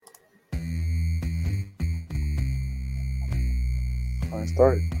I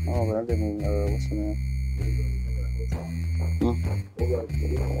start. Oh, but I didn't. What's the name?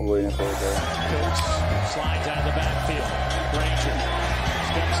 I'm waiting for it. Coates slides out of the backfield. Granger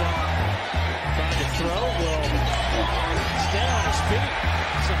steps on, trying to throw. Will stay on his feet.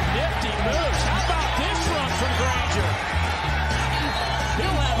 Some nifty moves. How about this run from Granger?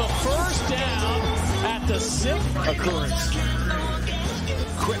 He'll have a first down at the 6th occurrence.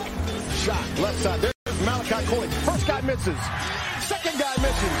 Quick shot left side. There's Malachi Coley. First guy misses. Second guy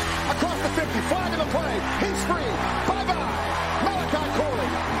misses. Across the 50. Flag in the play. He's free. Bye-bye. Malachi Coley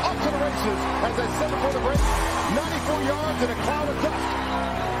off to the races as they set before the break. 94 yards and a cloud of dust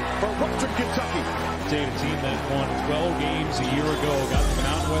for Western Kentucky. A team that won 12 games a year ago, got to the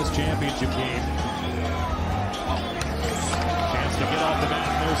Mountain West Championship game. Chance to get off the mat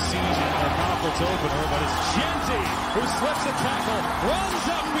in their season, their conference opener, but it's Genty who slips a tackle, runs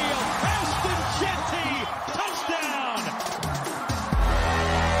upfield. Ashton Genty, touchdown!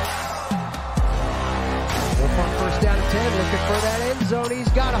 First down and 10, looking for that end zone. He's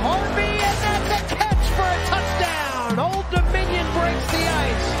got Harvey, and that's a catch for a touchdown. Old Dominion breaks the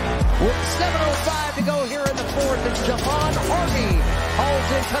ice. With 7:05 to go here in the fourth, it's Javon Harvey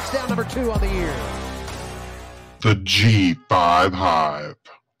hauls in touchdown number 2 on the year. The G5 Hive.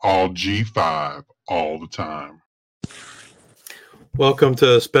 All G5, all the time. Welcome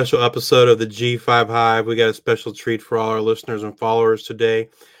to a special episode of the G5 Hive. We got a special treat for all our listeners and followers today.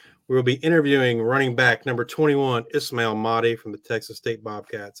 We'll be interviewing running back number 21, Ismail Mahdi from the Texas State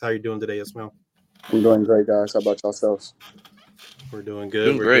Bobcats. How are you doing today, Ismail? I'm doing great, guys. How about yourselves? We're doing good.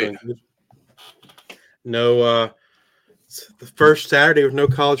 Doing great. Doing good. No, it's the first Saturday with no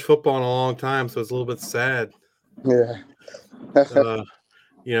college football in a long time, so it's a little bit sad. Yeah.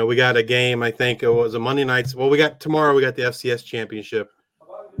 We got a game, I think it was a Monday night. Well, tomorrow we got the FCS championship.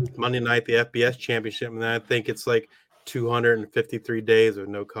 Monday night, the FBS championship, and then I think it's like 253 days of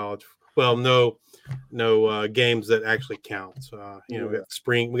no college. Well, no games that actually count. So, we got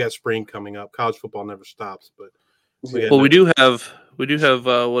spring. We got spring coming up. College football never stops, but we do have what is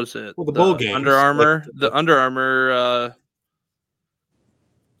it? Well, the bowl game. Under Armour,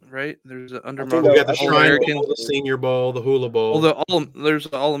 right? There's an Under Armour. We got the Shrine Bowl, the Senior Bowl, the Hula Bowl. Well, there's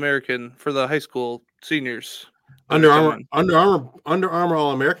All American for the high school seniors. Under Armour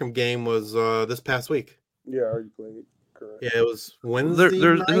All American game was this past week. Yeah, I already played. Correct. Yeah, it was Wednesday.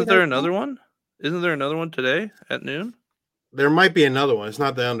 Isn't there another one? Isn't there another one today at noon? There might be another one. It's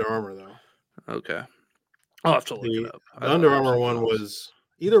not the Under Armour though. Okay, I'll have to look it up. The Under Armour one was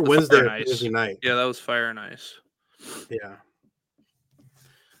either Wednesday or Thursday night. Yeah, that was Fire and Ice. Yeah,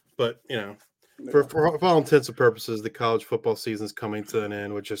 but for all intents and purposes, the college football season is coming to an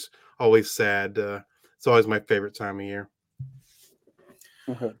end, which is always sad. It's always my favorite time of year.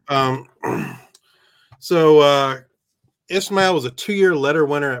 So Ismail was a 2-year letter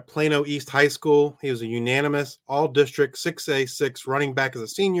winner at Plano East High School. He was a unanimous all-district 6A6 running back as a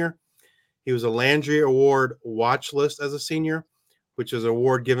senior. He was a Landry Award watch list as a senior, which is an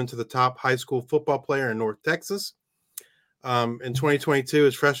award given to the top high school football player in North Texas. In 2022,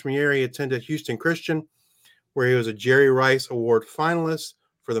 his freshman year, he attended Houston Christian, where he was a Jerry Rice Award finalist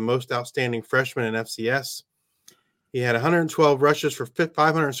for the most outstanding freshman in FCS. He had 112 rushes for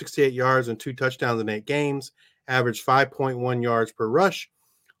 568 yards and 2 touchdowns in 8 games, averaged 5.1 yards per rush.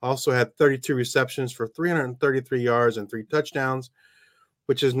 Also had 32 receptions for 333 yards and 3 touchdowns,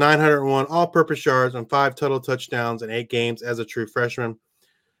 which is 901 all-purpose yards and 5 total touchdowns in 8 games as a true freshman.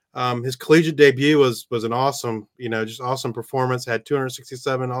 His collegiate debut was an awesome, just awesome performance. Had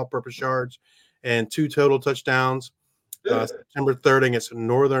 267 all-purpose yards and 2 total touchdowns. September 3rd against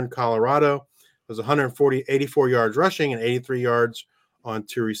Northern Colorado. It was 84 yards rushing and 83 yards on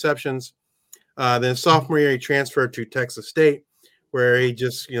 2 receptions. Then sophomore year, he transferred to Texas State, where he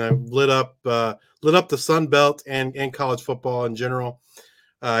just lit up the Sun Belt and college football in general.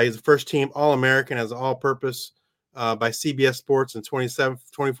 He's the first team All-American as an all-purpose by CBS Sports and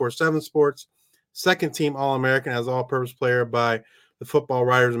 24/7 Sports. Second team All-American as all-purpose player by the Football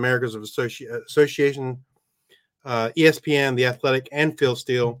Writers Americas of Association, ESPN, The Athletic, and Phil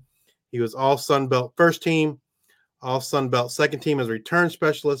Steele. He was all Sun Belt first team, all Sun Belt second team as a return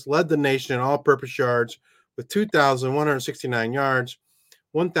specialist, led the nation in all-purpose yards with 2,169 yards,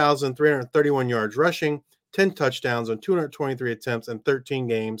 1,331 yards rushing, 10 touchdowns on 223 attempts and 13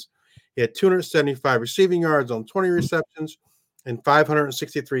 games. He had 275 receiving yards on 20 receptions and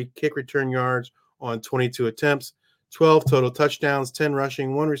 563 kick return yards on 22 attempts, 12 total touchdowns, 10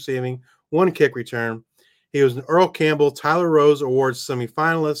 rushing, 1 receiving, 1 kick return. He was an Earl Campbell Tyler Rose Awards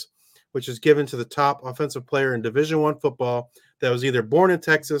semifinalist, which is given to the top offensive player in Division I football that was either born in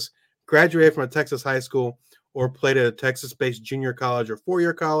Texas, graduated from a Texas high school, or played at a Texas-based junior college or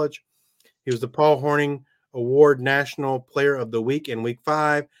four-year college. He was the Paul Hornung Award National Player of the Week in Week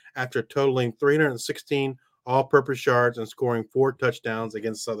 5 after totaling 316 all-purpose yards and scoring 4 touchdowns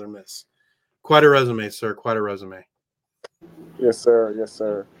against Southern Miss. Quite a resume, sir. Quite a resume. Yes, sir. Yes,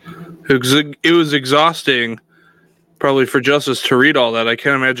 sir. It was exhausting, probably for Justice to read all that. I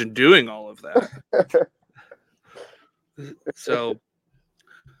can't imagine doing all of that. So,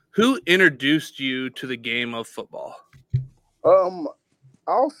 who introduced you to the game of football?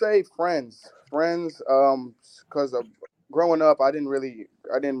 I'll say friends, because growing up, I didn't really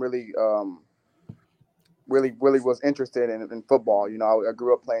really was interested in football. You know, I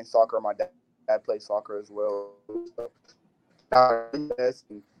grew up playing soccer. My dad played soccer as well. And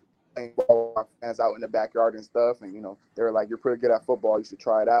playing ball with my friends out in the backyard and stuff, and you know, they were like, "You're pretty good at football. You should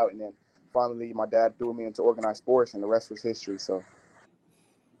try it out." And then finally, my dad threw me into organized sports, and the rest was history. So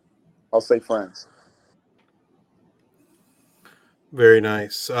I'll say friends. Very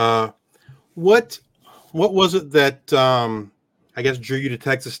nice. What was it that I guess drew you to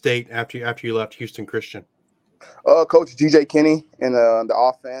Texas State after you left Houston Christian? Coach G.J. Kinney in the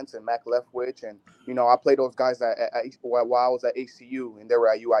offense and Mac Leftwich, and you know, I played those guys while I was at HCU and they were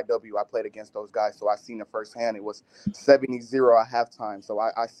at UIW. I played against those guys, so I seen it firsthand. It was 70-0 at halftime, so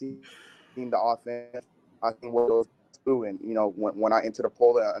I seen the offense. I seen what those do, and you know, when I entered the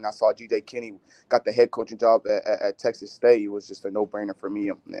poll and I saw G.J. Kinney got the head coaching job at Texas State, it was just a no-brainer for me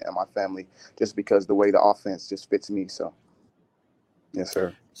and my family, just because the way the offense just fits me. So, yes,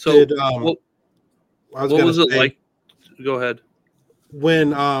 sir. So, what was it like? Go ahead.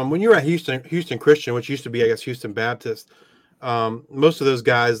 When you were at Houston Christian, which used to be, I guess, Houston Baptist, most of those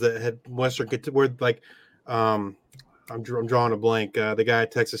guys that had Western were like, I'm drawing a blank. The guy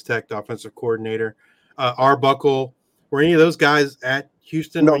at Texas Tech, the offensive coordinator, Arbuckle. Were any of those guys at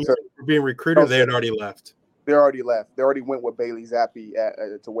Houston No, when sir. you were being recruited? No, They had sir. already left. They already left. They already went with Bailey Zappi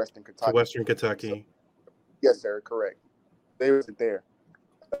to Western Kentucky. To Western Kentucky. So, yes, sir. Correct. They wasn't there.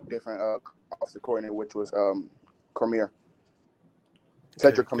 Different offensive coordinator, which was Cormier.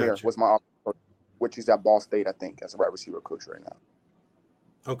 Cedric Cormier was my offensive coordinator, which is at Ball State, I think, as a wide receiver coach right now.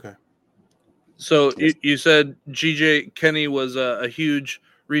 Okay. So you said G.J. Kinney was a huge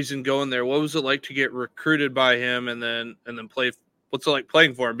reason going there. What was it like to get recruited by him and then play? What's it like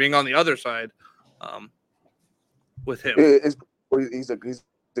playing for him, being on the other side with him? He's a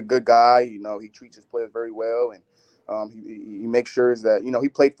good guy. You know, he treats his players very well, and he makes sure that, you know, he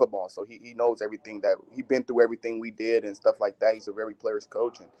played football, so he knows everything, that he's been through everything we did and stuff like that. He's a very player's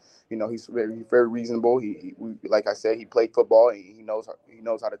coach, and you know, he's very reasonable. He like I said, he played football, and he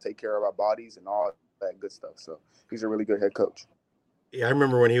knows how to take care of our bodies and all that good stuff. So he's a really good head coach. Yeah, I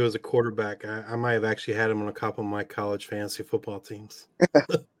remember when he was a quarterback. I might have actually had him on a couple of my college fantasy football teams.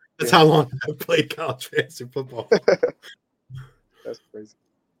 That's how long I played college fantasy football. That's crazy.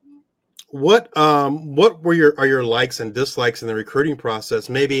 What were your likes and dislikes in the recruiting process?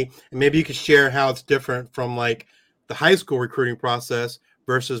 Maybe you could share how it's different from like the high school recruiting process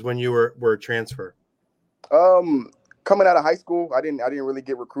versus when you were a transfer. Coming out of high school, I didn't really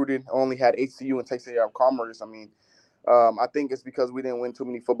get recruited. I only had HCU and Texas A&M Commerce. I mean, I think it's because we didn't win too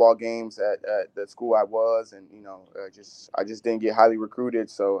many football games at the school I was, and you know, I just didn't get highly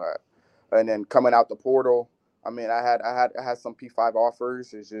recruited. So, and then coming out the portal, I mean, I had some P5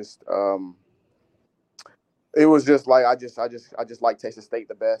 offers. It's just, it was just like I just like Texas State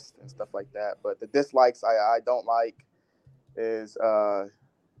the best and stuff like that. But the dislikes I don't like is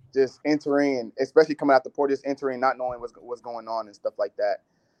just entering, and especially coming out the portal, just entering, not knowing what's going on and stuff like that,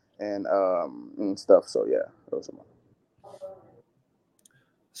 and stuff. So yeah, those are my.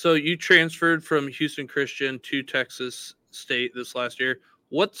 So you transferred from Houston Christian to Texas State this last year.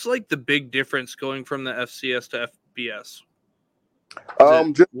 What's like the big difference going from the FCS to FBS?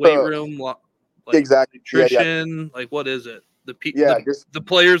 Just weight room, like exactly, nutrition, like what is it? The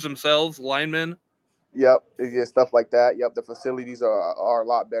players themselves, linemen. Yep, yeah, stuff like that. Yep, the facilities are a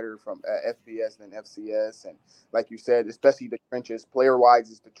lot better from FBS than FCS, and like you said, especially the trenches.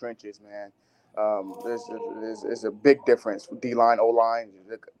 Player-wise, it's the trenches, man. There's a big difference. D-line, O-line,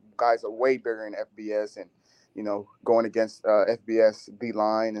 the guys are way bigger in FBS, and you know, going against FBS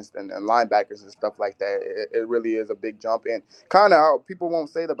D-line and linebackers and stuff like that, it really is a big jump. And kind of, people won't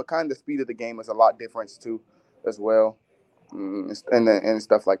say that, but kind of the speed of the game is a lot different too, as well, and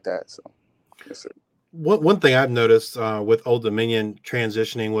stuff like that. So, yes, sir. One thing I've noticed with Old Dominion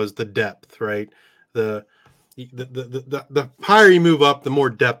transitioning was the depth, right? The higher you move up, the more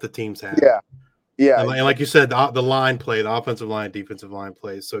depth the teams have. Yeah. And like you said, the line play, the offensive line, defensive line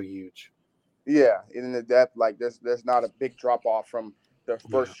play is so huge. Yeah, in the depth, like there's not a big drop off from the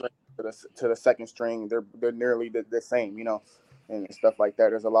first string to to the second string, they're nearly the same, and stuff like that.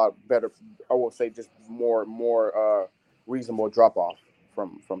 There's a lot better, I will say, just more reasonable drop off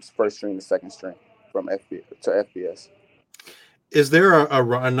from first string to second string from FB to FBS. Is there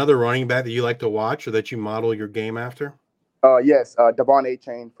another running back that you like to watch or that you model your game after? Yes, Devon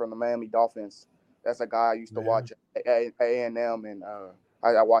A-Chain from the Miami Dolphins. That's a guy I used to watch at A&M, and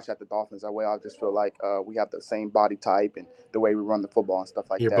I watch at the Dolphins. That way, I just feel like we have the same body type and the way we run the football and stuff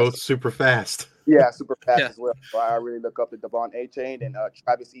like You're that. both super fast. Yeah, super fast Yeah. as well. So I really look up to Devon A-Chain and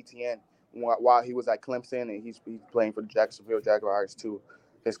Travis Etienne while he was at Clemson, and he's playing for the Jacksonville Jaguars too.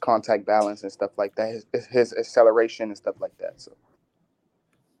 His contact balance and stuff like that, his acceleration and stuff like that. So,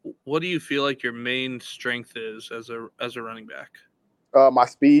 what do you feel like your main strength is as a running back? my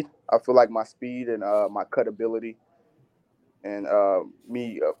speed. I feel like my speed and my cut ability, and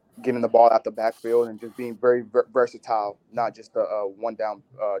me getting the ball out the backfield and just being very versatile. Not just a one down,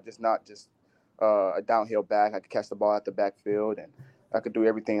 not just a downhill back. I could catch the ball out the backfield, and I could do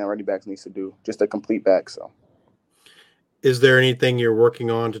everything a running back needs to do. Just a complete back. So, is there anything you're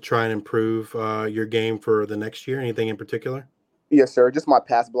working on to try and improve your game for the next year? Anything in particular? Yes, sir. Just my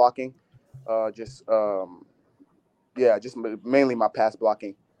pass blocking. Just mainly my pass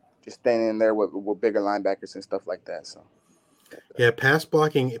blocking. Just standing in there with bigger linebackers and stuff like that. So. Yeah, pass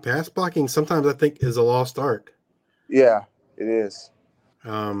blocking sometimes I think is a lost art. Yeah, it is.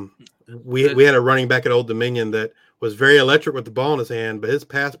 We had a running back at Old Dominion that was very electric with the ball in his hand, but his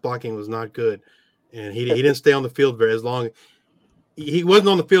pass blocking was not good, and he didn't stay on the field very as long. He wasn't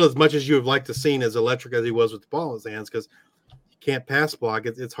on the field as much as you would like to see, as electric as he was with the ball in his hands, because you can't pass block.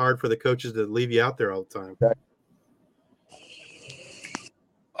 It's hard for the coaches to leave you out there all the time.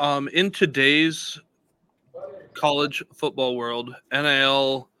 In today's college football world,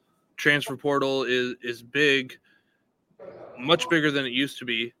 NIL transfer portal is big, much bigger than it used to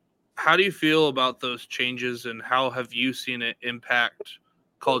be. How do you feel about those changes, and how have you seen it impact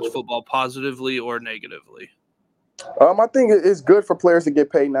college football positively or negatively? I think it's good for players to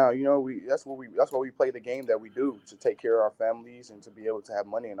get paid now. That's why we play the game that we do, to take care of our families and to be able to have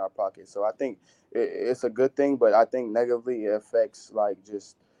money in our pockets. So I think it's a good thing, but I think negatively it affects like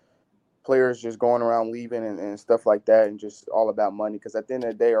just players just going around leaving and stuff like that, and just all about money. Because at the end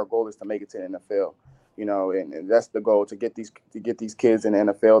of the day, our goal is to make it to the NFL. And that's the goal, to get these kids in the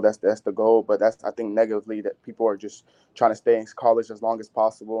NFL. That's the goal. But I think negatively that people are just trying to stay in college as long as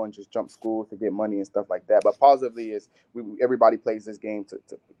possible and just jump school to get money and stuff like that. But positively is everybody plays this game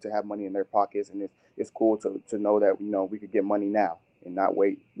to have money in their pockets, and it's cool to know that we could get money now and not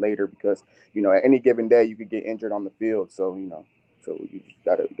wait later, because at any given day you could get injured on the field. So so you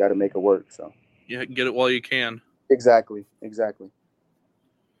gotta make it work. So yeah, get it while you can. Exactly. As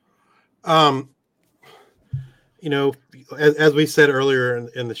we said earlier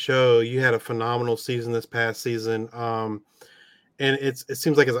in the show, you had a phenomenal season this past season. And it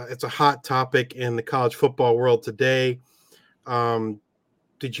seems like it's a hot topic in the college football world today.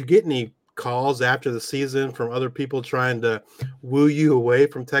 Did you get any calls after the season from other people trying to woo you away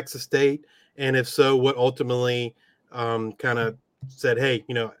from Texas State? And if so, what ultimately kind of said, hey,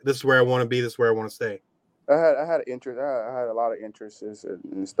 this is where I want to be, this is where I want to stay? I had interest. I had a lot of interests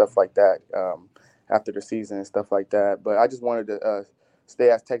and stuff like that after the season and stuff like that. But I just wanted to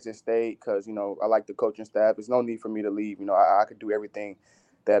stay at Texas State because I like the coaching staff. There's no need for me to leave. I could do everything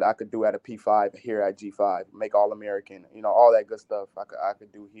that I could do at a P5 here at G5, make All-American, all that good stuff I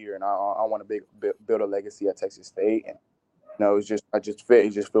could do here. And I want to build a legacy at Texas State. And it's just fit.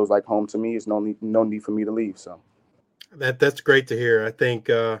 It just feels like home to me. It's no need for me to leave. So that's great to hear. I think.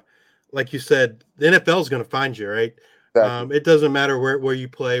 Like you said, the NFL is going to find you, right? Exactly. It doesn't matter where you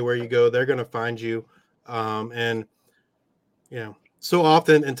play, where you go, they're going to find you. And so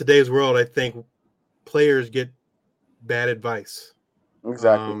often in today's world, I think players get bad advice.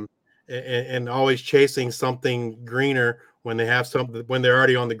 Exactly. And always chasing something greener when they have something, when they're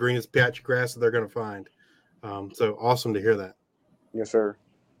already on the greenest patch of grass that they're going to find. So awesome to hear that. Yes, sir.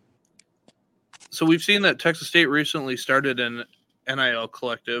 So we've seen that Texas State recently started an NIL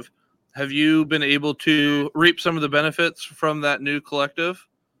collective. Have you been able to reap some of the benefits from that new collective?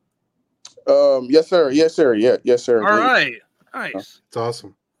 Yes, sir. Yes, sir. Yeah, yes, sir. All right. Nice. It's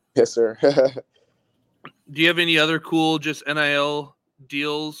awesome. Yes, sir. Do you have any other cool just NIL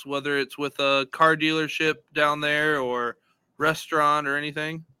deals, whether it's with a car dealership down there or restaurant or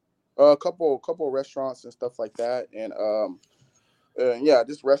anything? A couple of restaurants and stuff like that, and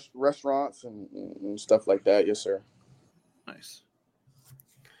just restaurants and stuff like that. Yes, sir. Nice.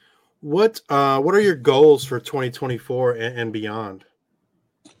 What are your goals for 2024 and beyond?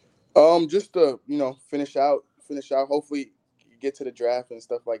 Just to finish out. Hopefully, get to the draft and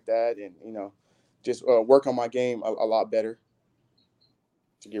stuff like that, and just work on my game a lot better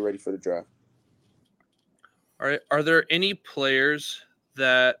to get ready for the draft. All right. Are there any players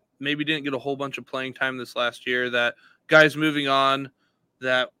that maybe didn't get a whole bunch of playing time this last year, that guys moving on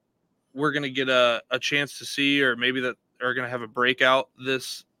that we're going to get a chance to see, or maybe that are going to have a breakout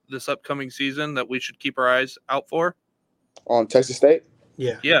this upcoming season that we should keep our eyes out for? On Texas State?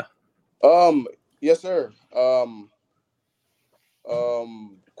 Yeah. Yeah. Yes, sir.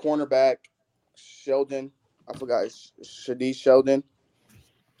 Cornerback Sheldon. I forgot. Shadish Sheldon.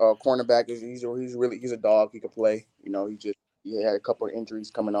 Cornerback he's a dog. He could play. He had a couple of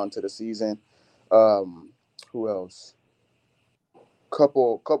injuries coming on to the season. Who else?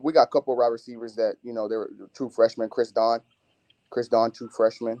 We got a couple of wide receivers that they were true freshmen. Chris Don, true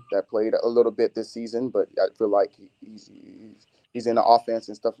freshman that played a little bit this season, but I feel like he's in the offense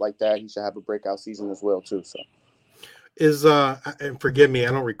and stuff like that. He should have a breakout season as well too. So and forgive me,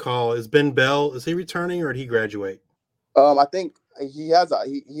 I don't recall. Is Ben Bell, is he returning or did he graduate? I think he has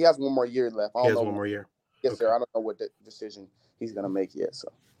one more year left. I don't know. One more year. Yes, okay. Sir. I don't know what decision he's gonna make yet. So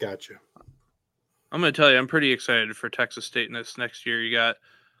gotcha. I'm going to tell you, I'm pretty excited for Texas State next year. You got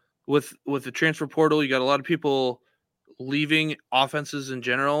with the transfer portal, you got a lot of people leaving offenses in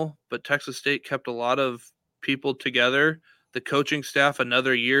general, but Texas State kept a lot of people together. The coaching staff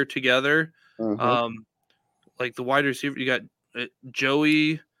another year together. mm-hmm. Like the wide receiver, you got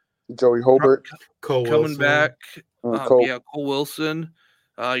Joey Hobart, Cole coming Wilson. back. Cole. Yeah, Cole Wilson,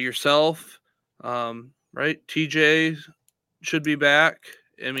 yourself, right? TJ should be back.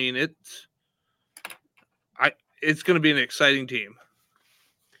 I mean, it's going to be an exciting team.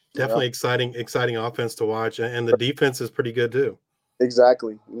 Definitely exciting offense to watch, and the defense is pretty good too.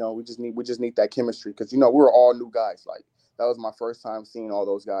 Exactly. We just need that chemistry because we're all new guys. Like that was my first time seeing all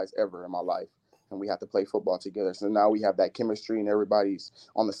those guys ever in my life, and we have to play football together. So now we have that chemistry, and everybody's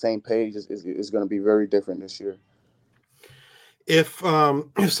on the same page. Is going to be very different this year. If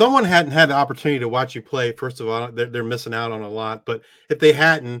someone hadn't had the opportunity to watch you play, first of all, they're missing out on a lot. But if they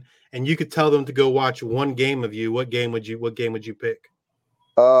hadn't, and you could tell them to go watch one game of you, what game would you pick?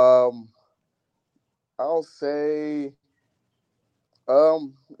 I'll say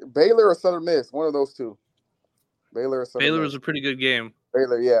Baylor or Southern Miss, one of those two. Baylor or Southern Baylor Miss. was a pretty good game.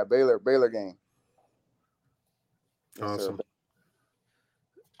 Baylor game. Yes, awesome.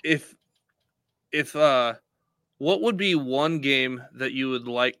 Sir. If what would be one game that you would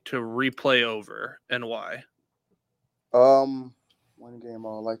like to replay over and why? One game I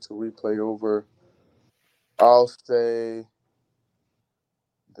would like to replay over. I'll say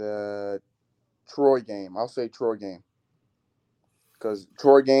the Troy game. Because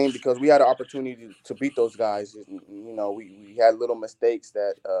we had an opportunity to beat those guys. We had little mistakes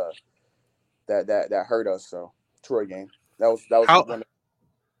that hurt us. So Troy game. That was one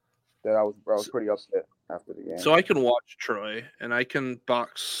that I was pretty upset after the game. So I can watch Troy and I can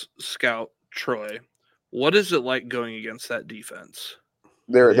box scout Troy. What is it like going against that defense?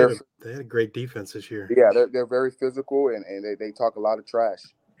 They had a great defense this year. Yeah, they're very physical and they talk a lot of trash.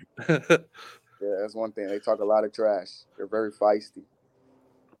 Yeah, that's one thing. They talk a lot of trash. They're very feisty.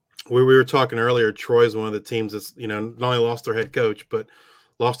 We were talking earlier. Troy's one of the teams that's not only lost their head coach, but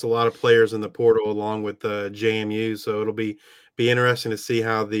lost a lot of players in the portal along with JMU. So it'll be interesting to see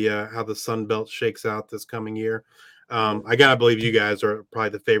how the Sun Belt shakes out this coming year. I gotta believe you guys are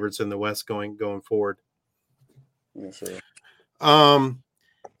probably the favorites in the West going forward. Yes, sir.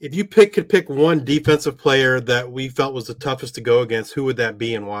 If you could pick one defensive player that we felt was the toughest to go against, who would that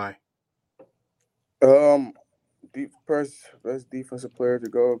be and why? Best defensive player to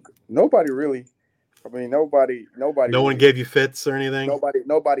go. Nobody really. I mean, nobody. No one gave you fits or anything.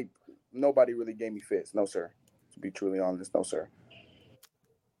 Nobody really gave me fits. No, sir. To be truly honest, no, sir.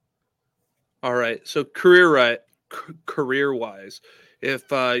 All right. So career-wise, if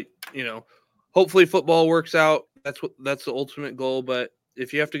hopefully football works out, that's the ultimate goal. But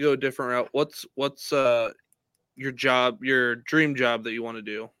if you have to go a different route, what's your dream job that you want to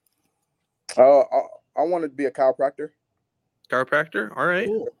do? I want to be a chiropractor. Chiropractor? All right.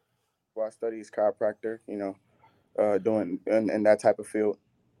 Cool. Well, I study as chiropractor, doing in that type of field.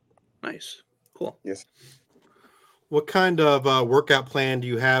 Nice. Cool. Yes. What kind of workout plan do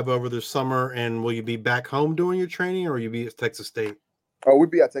you have over the summer, and will you be back home doing your training, or will you be at Texas State? Oh,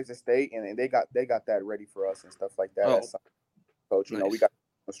 we'd be at Texas State, and they got that ready for us and stuff like that. Oh, as coach, nice. We got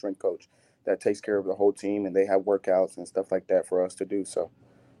a strength coach that takes care of the whole team, and they have workouts and stuff like that for us to do. So,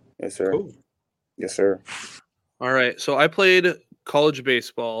 yes, sir. Cool. Yes, sir. All right. So I played college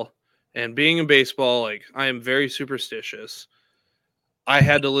baseball, and being in baseball, I am very superstitious. I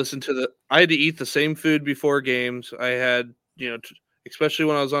had to eat the same food before games. I had, especially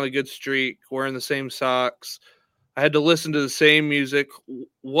when I was on a good streak, wearing the same socks. I had to listen to the same music.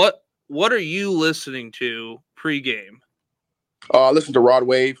 What are you listening to pregame? I listen to Rod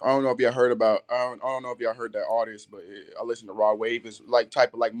Wave. I don't know if y'all heard about. I don't know if y'all heard that artist, but I listen to Rod Wave. It's like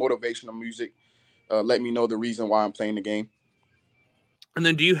type of like motivational music. Let me know the reason why I'm playing the game. And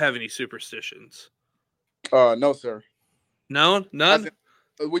then, do you have any superstitions? No, sir. No, none.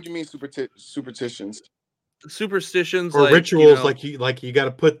 What do you mean superstitions? Superstitions or like rituals, like you got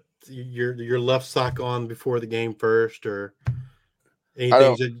to put your left sock on before the game first, or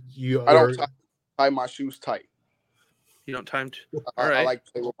anything that you. I don't tie my shoes tight. You don't time. All right. I like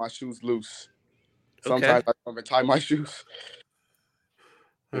to play with my shoes loose. Sometimes I don't even tie my shoes.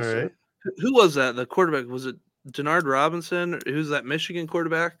 All right. Who was that? The quarterback, was it Denard Robinson? Who's that Michigan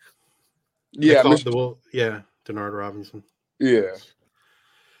quarterback? Yeah, Denard Robinson. Yeah.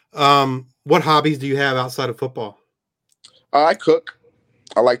 What hobbies do you have outside of football? I cook.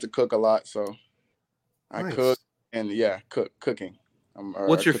 I like to cook a lot, so I Nice. cook and cooking.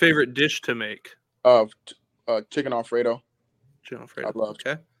 What's your favorite dish to make? Chicken Alfredo. Chicken Alfredo. I love.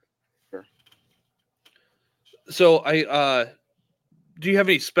 Okay. Sure. So do you have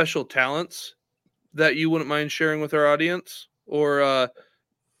any special talents that you wouldn't mind sharing with our audience, or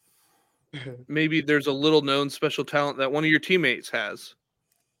maybe there's a little known special talent that one of your teammates has?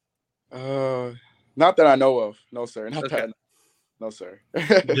 Not that I know of. No, sir. No, sir.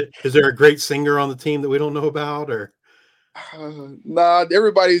 Is there a great singer on the team that we don't know about, or? Nah,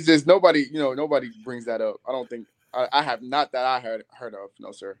 everybody's just nobody brings that up. I don't think I have, not that I heard of.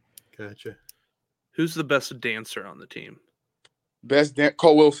 No, sir. Gotcha. Who's the best dancer on the team?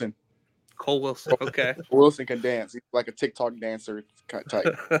 Cole Wilson. Cole Wilson. Okay. Cole Wilson can dance. He's like a TikTok dancer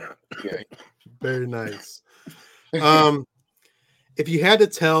type. Yeah. Very nice. If you had to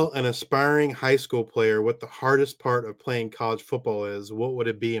tell an aspiring high school player what the hardest part of playing college football is, what would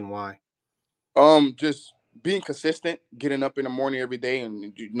it be and why? Just being consistent, getting up in the morning every day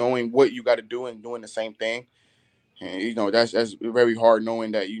and knowing what you got to do and doing the same thing. And that's very hard,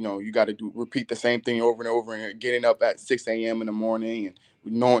 knowing that you got to repeat the same thing over and over, and getting up at 6 a.m. in the morning and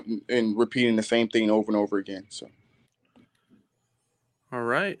knowing and repeating the same thing over and over again. So, all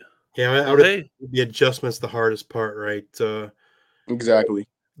right. Yeah, the adjustment's the hardest part, right? Exactly.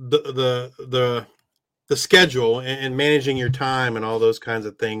 The schedule and managing your time and all those kinds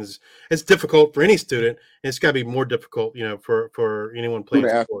of things. It's difficult for any student. It's got to be more difficult, for anyone playing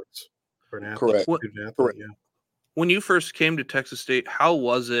sports. For an athlete, Correct. Yeah. When you first came to Texas State, how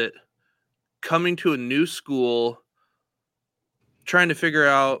was it coming to a new school, trying to figure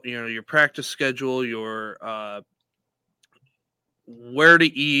out, your practice schedule, your where to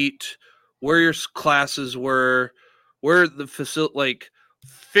eat, where your classes were, where the facility, like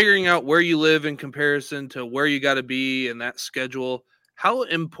figuring out where you live in comparison to where you got to be and that schedule? How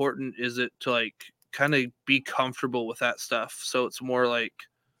important is it to kind of be comfortable with that stuff, so it's more like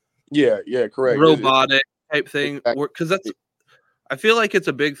correct, robotic type thing? Exactly. Because I feel like it's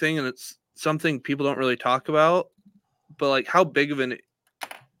a big thing and it's something people don't really talk about, but how big of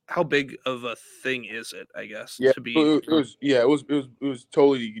a thing is it, I guess, to be? It was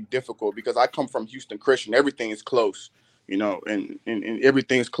totally difficult because I come from Houston Christian. Everything is close, and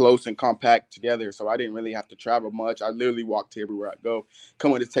everything's close and compact together. So I didn't really have to travel much. I literally walked to everywhere I go.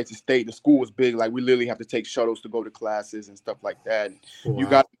 Coming to Texas State, the school was big. Like, we literally have to take shuttles to go to classes and stuff like that. Wow. You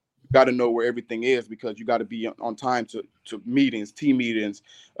got to know where everything is, because you got to be on time to meetings, team meetings,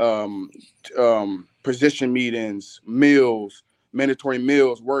 position meetings, meals, mandatory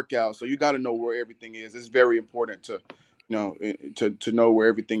meals, workouts. So you got to know where everything is. It's very important to know where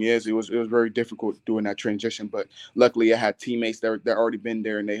everything is. It was very difficult doing that transition, but luckily I had teammates that already been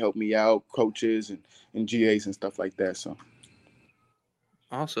there and they helped me out, coaches and GAs and stuff like that. So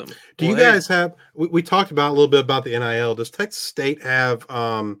awesome. Do you guys have? We talked about a little bit about the NIL. Does Texas State have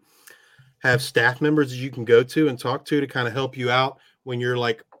staff members that you can go to and talk to kind of help you out when you're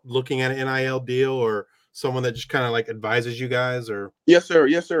looking at an NIL deal, or someone that just kind of advises you guys? Or Yes,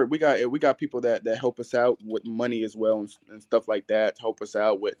 sir. We got people that help us out with money as well and stuff like that. Help us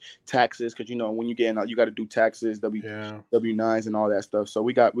out with taxes, because when you get in, you got to do taxes, W-9s and all that stuff. So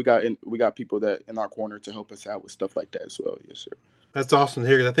we got people that in our corner to help us out with stuff like that as well. Yes, sir. That's awesome to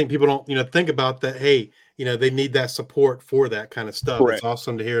hear, because I think people don't think about that. Hey, they need that support for that kind of stuff. Correct. It's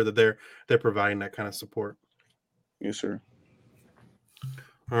awesome to hear that they're providing that kind of support. Yes, sir.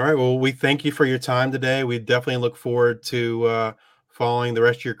 All right. Well, we thank you for your time today. We definitely look forward to following the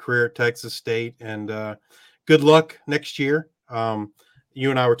rest of your career at Texas State, and good luck next year.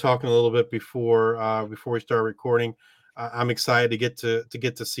 You and I were talking a little bit before we started recording. I'm excited to get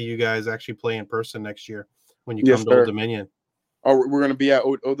to see you guys actually play in person next year when you come to Old Dominion. Oh, we're going to be at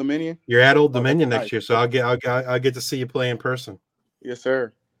Old Dominion? You're at Old Dominion that's next nice. year, so I'll get to see you play in person. Yes,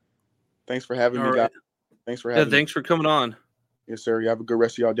 sir. Thanks for having me, All guys. right. Thanks for having me. Thanks for coming on. Yes, sir. You have a good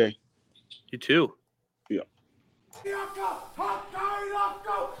rest of y'all day. You too. Yeah.